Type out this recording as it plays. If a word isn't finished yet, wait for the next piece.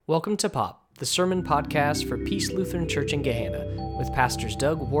Welcome to Pop, the sermon podcast for Peace Lutheran Church in Gahanna, with pastors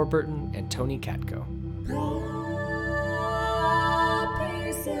Doug Warburton and Tony Katko.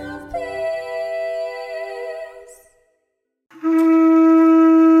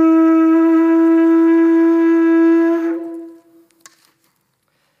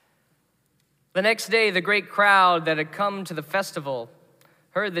 The next day, the great crowd that had come to the festival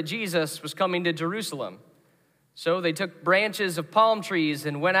heard that Jesus was coming to Jerusalem. So they took branches of palm trees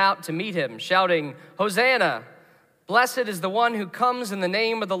and went out to meet him, shouting, "Hosanna! Blessed is the one who comes in the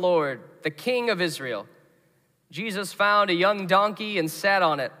name of the Lord, the King of Israel." Jesus found a young donkey and sat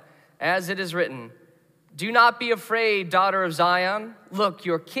on it, as it is written, "Do not be afraid, daughter of Zion. Look,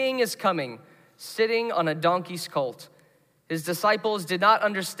 your king is coming, sitting on a donkey's colt." His disciples did not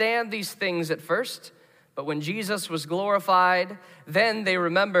understand these things at first, but when Jesus was glorified, then they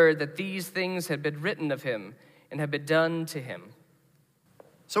remembered that these things had been written of him and had been done to him.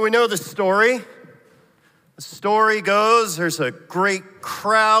 So we know the story. The story goes, there's a great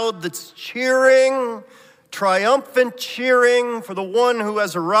crowd that's cheering, triumphant cheering for the one who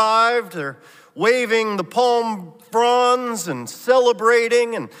has arrived. They're waving the palm fronds and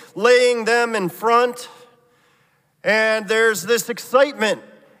celebrating and laying them in front. And there's this excitement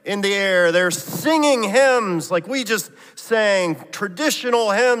in the air. They're singing hymns like we just sang,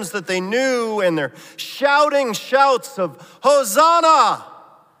 traditional hymns that they knew, and they're shouting shouts of Hosanna!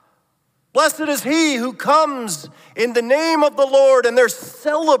 Blessed is he who comes in the name of the Lord. And they're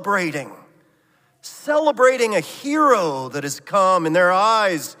celebrating a hero that has come in their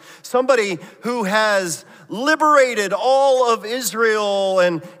eyes, somebody who has liberated all of Israel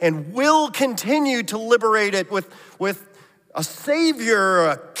and will continue to liberate it with a savior,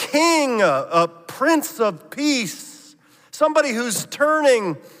 a king, a prince of peace, somebody who's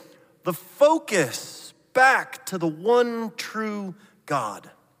turning the focus back to the one true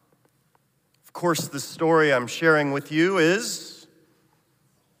God. Of course, the story I'm sharing with you is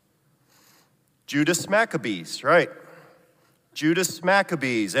Judas Maccabees, right? Judas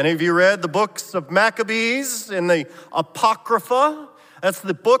Maccabees. Any of you read the books of Maccabees in the Apocrypha? That's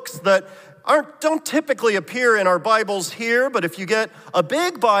the books that don't typically appear in our Bibles here, but if you get a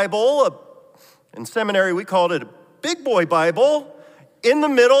big Bible, in seminary we called it a big boy Bible, in the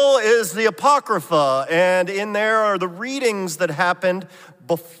middle is the Apocrypha, and in there are the readings that happened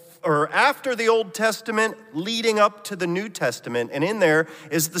after the Old Testament, leading up to the New Testament, and in there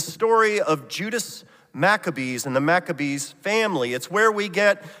is the story of Judas Maccabees and the Maccabees family. It's where we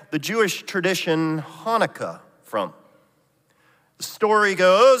get the Jewish tradition Hanukkah from. The story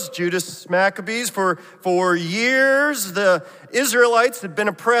goes, Judas Maccabees, for years, the Israelites had been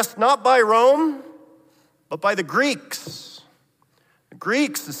oppressed not by Rome, but by the Greeks.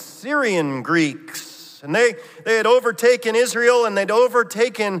 The Syrian Greeks. And they had overtaken Israel, and they'd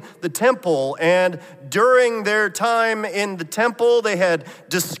overtaken the temple. And during their time in the temple, they had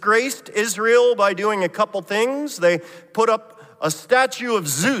disgraced Israel by doing a couple things. They put up a statue of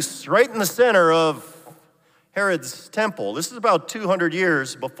Zeus right in the center of Herod's temple. This is about 200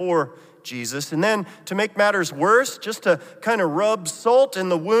 years before Jesus. And then to make matters worse, just to kind of rub salt in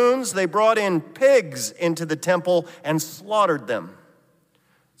the wounds, they brought in pigs into the temple and slaughtered them.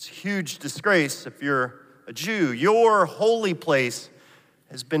 It's a huge disgrace if you're a Jew. Your holy place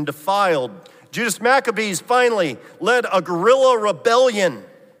has been defiled. Judas Maccabees finally led a guerrilla rebellion,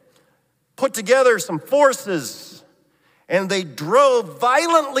 put together some forces, and they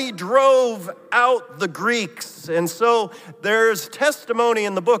violently drove out the Greeks. And so there's testimony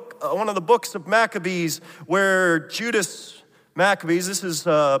in the book, one of the books of Maccabees, where Judas Maccabees, this is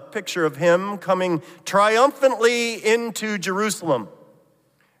a picture of him coming triumphantly into Jerusalem.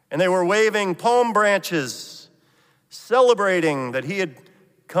 And they were waving palm branches, celebrating that he had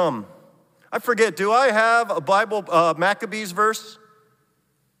come. I forget, do I have a Bible Maccabees verse?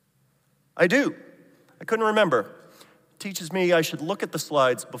 I do. I couldn't remember. It teaches me I should look at the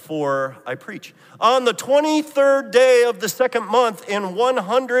slides before I preach. On the 23rd day of the second month in the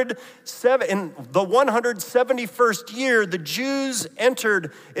 171st year, the Jews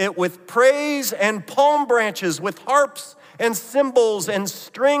entered it with praise and palm branches, with harps and cymbals and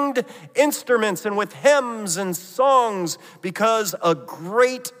stringed instruments, and with hymns and songs, because a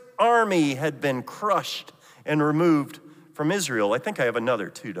great army had been crushed and removed from Israel. I think I have another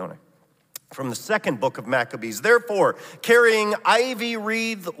too, don't I? From the second book of Maccabees. Therefore, carrying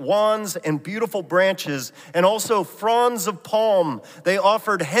ivy-wreathed wands and beautiful branches, and also fronds of palm, they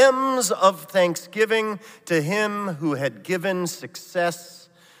offered hymns of thanksgiving to him who had given success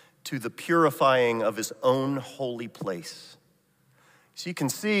to the purifying of his own holy place. So you can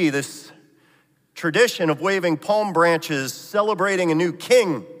see this tradition of waving palm branches, celebrating a new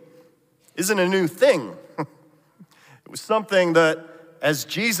king, isn't a new thing. It was something that, as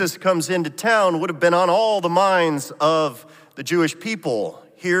Jesus comes into town, would have been on all the minds of the Jewish people.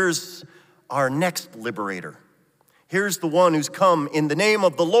 Here's our next liberator. Here's the one who's come in the name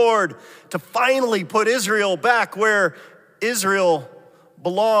of the Lord to finally put Israel back where Israel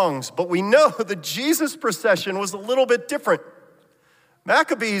belongs. But we know the Jesus procession was a little bit different.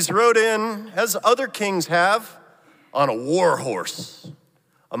 Maccabees rode in, as other kings have, on a war horse,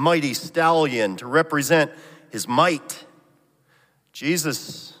 a mighty stallion to represent his might.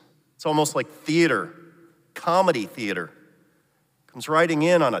 Jesus, it's almost like theater, comedy theater, comes riding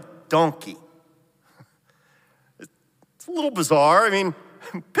in on a donkey. It's a little bizarre. I mean,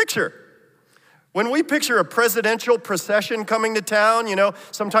 picture. When we picture a presidential procession coming to town,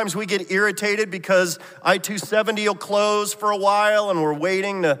 sometimes we get irritated because I-270 will close for a while and we're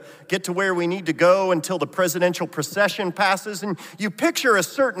waiting to get to where we need to go until the presidential procession passes. And you picture a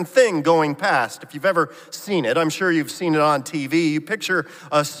certain thing going past. If you've ever seen it, I'm sure you've seen it on TV. You picture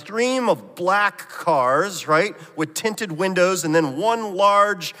a stream of black cars, right, with tinted windows and then one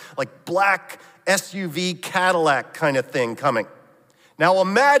large, black SUV Cadillac kind of thing coming. Now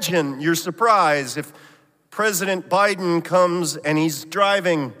imagine your surprise if President Biden comes and he's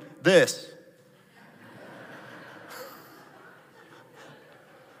driving this.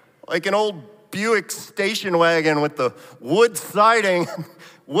 Like an old Buick station wagon with the wood siding,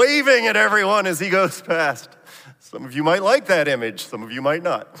 waving at everyone as he goes past. Some of you might like that image, some of you might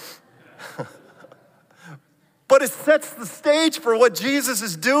not. But it sets the stage for what Jesus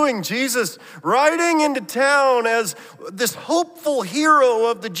is doing. Jesus riding into town as this hopeful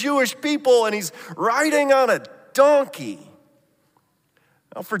hero of the Jewish people, and he's riding on a donkey.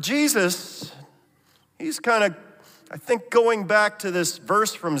 Now for Jesus, he's kind of, I think, going back to this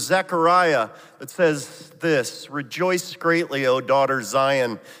verse from Zechariah that says this: "Rejoice greatly, O daughter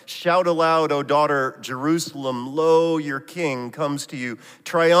Zion. Shout aloud, O daughter Jerusalem. Lo, your king comes to you.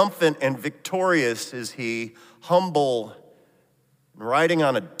 Triumphant and victorious is he, humble and riding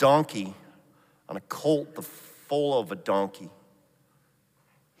on a donkey, on a colt, the foal of a donkey.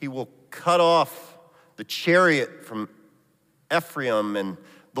 He will cut off the chariot from Ephraim and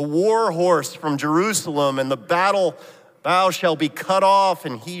the war horse from Jerusalem, and the battle bow shall be cut off,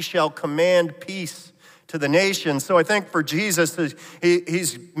 and he shall command peace to the nations." So I think for Jesus,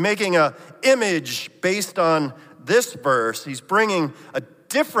 he's making an image based on this verse. He's bringing a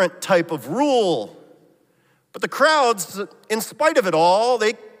different type of rule. But the crowds, in spite of it all,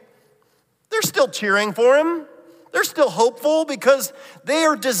 they're still cheering for him. They're still hopeful because they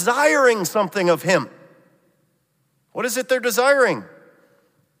are desiring something of him. What is it they're desiring?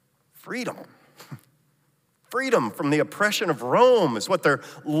 Freedom. Freedom from the oppression of Rome is what they're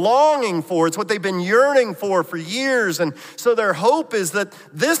longing for. It's what they've been yearning for years. And so their hope is that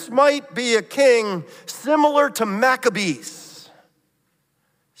this might be a king similar to Maccabees.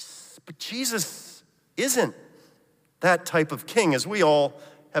 But Jesus isn't that type of king, as we all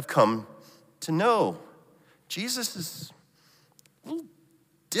have come to know. Jesus is a little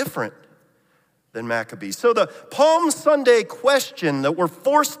different than Maccabees. So the Palm Sunday question that we're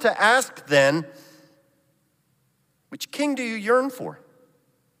forced to ask then: which king do you yearn for?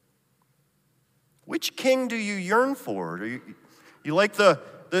 Which king do you yearn for? You like the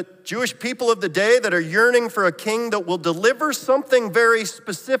Jewish people of the day that are yearning for a king that will deliver something very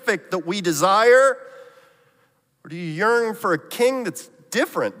specific that we desire? Or do you yearn for a king that's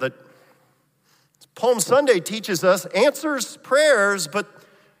different, that Palm Sunday teaches us answers prayers, but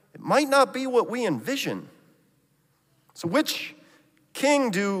it might not be what we envision? So which king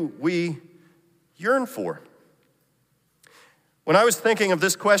do we yearn for? When I was thinking of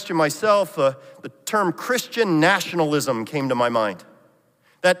this question myself, the term Christian nationalism came to my mind.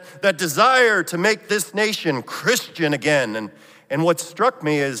 That desire to make this nation Christian again. And what struck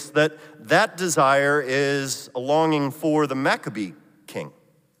me is that desire is a longing for the Maccabee king,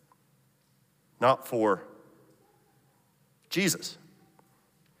 not for Jesus.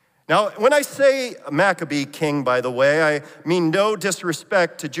 Now, when I say Maccabee king, by the way, I mean no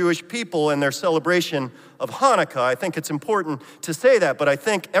disrespect to Jewish people and their celebration of Hanukkah. I think it's important to say that, but I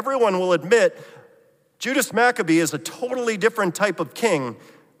think everyone will admit Judas Maccabee is a totally different type of king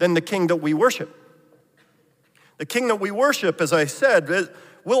than the king that we worship. The king that we worship, as I said,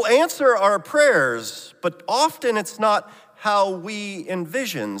 will answer our prayers, but often it's not how we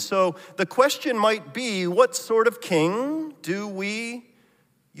envision. So the question might be, what sort of king do we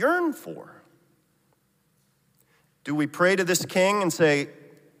yearn for? Do we pray to this king and say,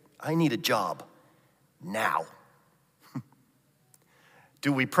 I need a job now?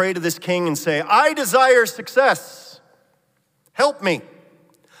 Do we pray to this king and say, I desire success, help me?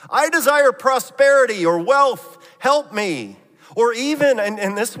 I desire prosperity or wealth, help me. Or even,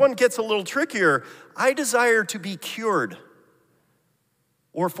 and this one gets a little trickier, I desire to be cured.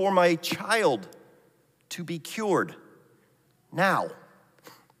 Or for my child to be cured now.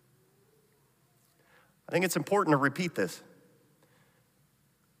 I think it's important to repeat this.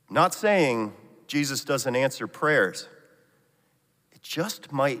 I'm not saying Jesus doesn't answer prayers. It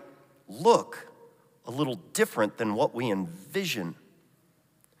just might look a little different than what we envision.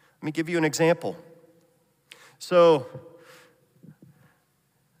 Let me give you an example. So,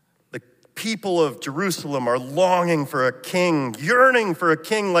 the people of Jerusalem are longing for a king, yearning for a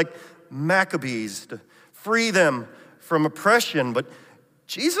king like Maccabees to free them from oppression. But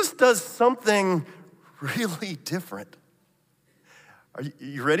Jesus does something really different. Are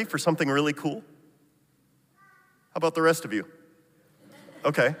you ready for something really cool? How about the rest of you?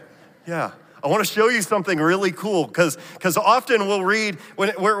 Okay, yeah. I want to show you something really cool because often we'll read,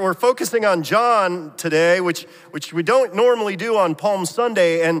 when we're focusing on John today, which we don't normally do on Palm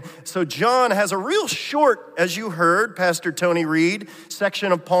Sunday. And so John has a real short, as you heard Pastor Tony read,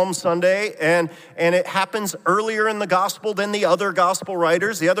 section of Palm Sunday. And it happens earlier in the gospel than the other gospel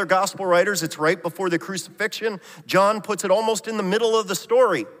writers. The other gospel writers, it's right before the crucifixion. John puts it almost in the middle of the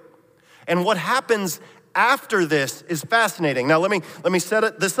story. And what happens after this is fascinating. Now, let me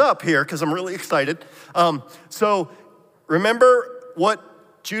set this up here because I'm really excited. So remember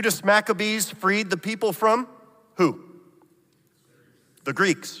what Judas Maccabees freed the people from? Who? The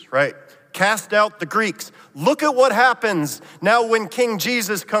Greeks, right? Cast out the Greeks. Look at what happens now when King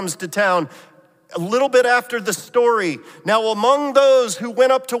Jesus comes to town. A little bit after the story. Now, among those who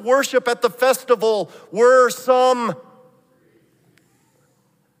went up to worship at the festival were some...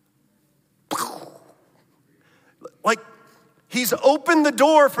 Like, he's opened the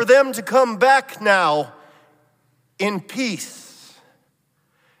door for them to come back now in peace.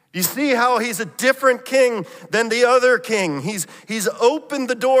 You see how he's a different king than the other king. He's opened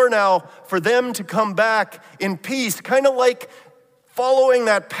the door now for them to come back in peace. Kind of like following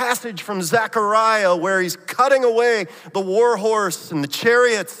that passage from Zechariah where he's cutting away the war horse and the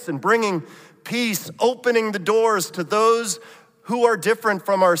chariots and bringing peace, opening the doors to those who are different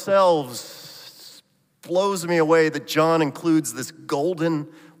from ourselves. Blows me away that John includes this golden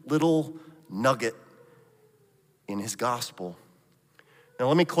little nugget in his gospel. Now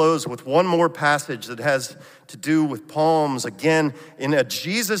let me close with one more passage that has to do with palms. Again, in a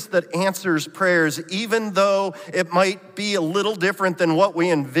Jesus that answers prayers, even though it might be a little different than what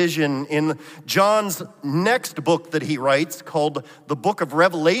we envision. In John's next book that he writes, called the Book of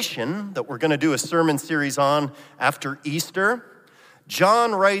Revelation, that we're going to do a sermon series on after Easter,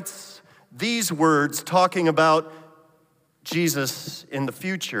 John writes these words talking about Jesus in the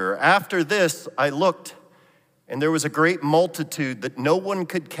future. After this, I looked, and there was a great multitude that no one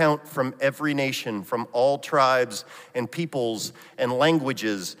could count from every nation, from all tribes and peoples and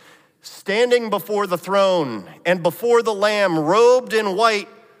languages, standing before the throne and before the Lamb, robed in white,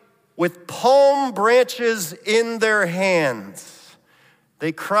 with palm branches in their hands.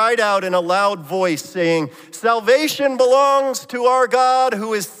 They cried out in a loud voice, saying, "Salvation belongs to our God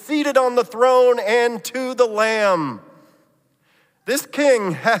who is seated on the throne and to the Lamb." This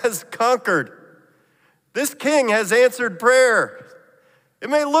king has conquered. This king has answered prayer. It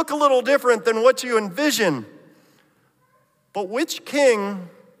may look a little different than what you envision, but which king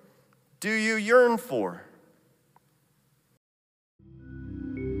do you yearn for?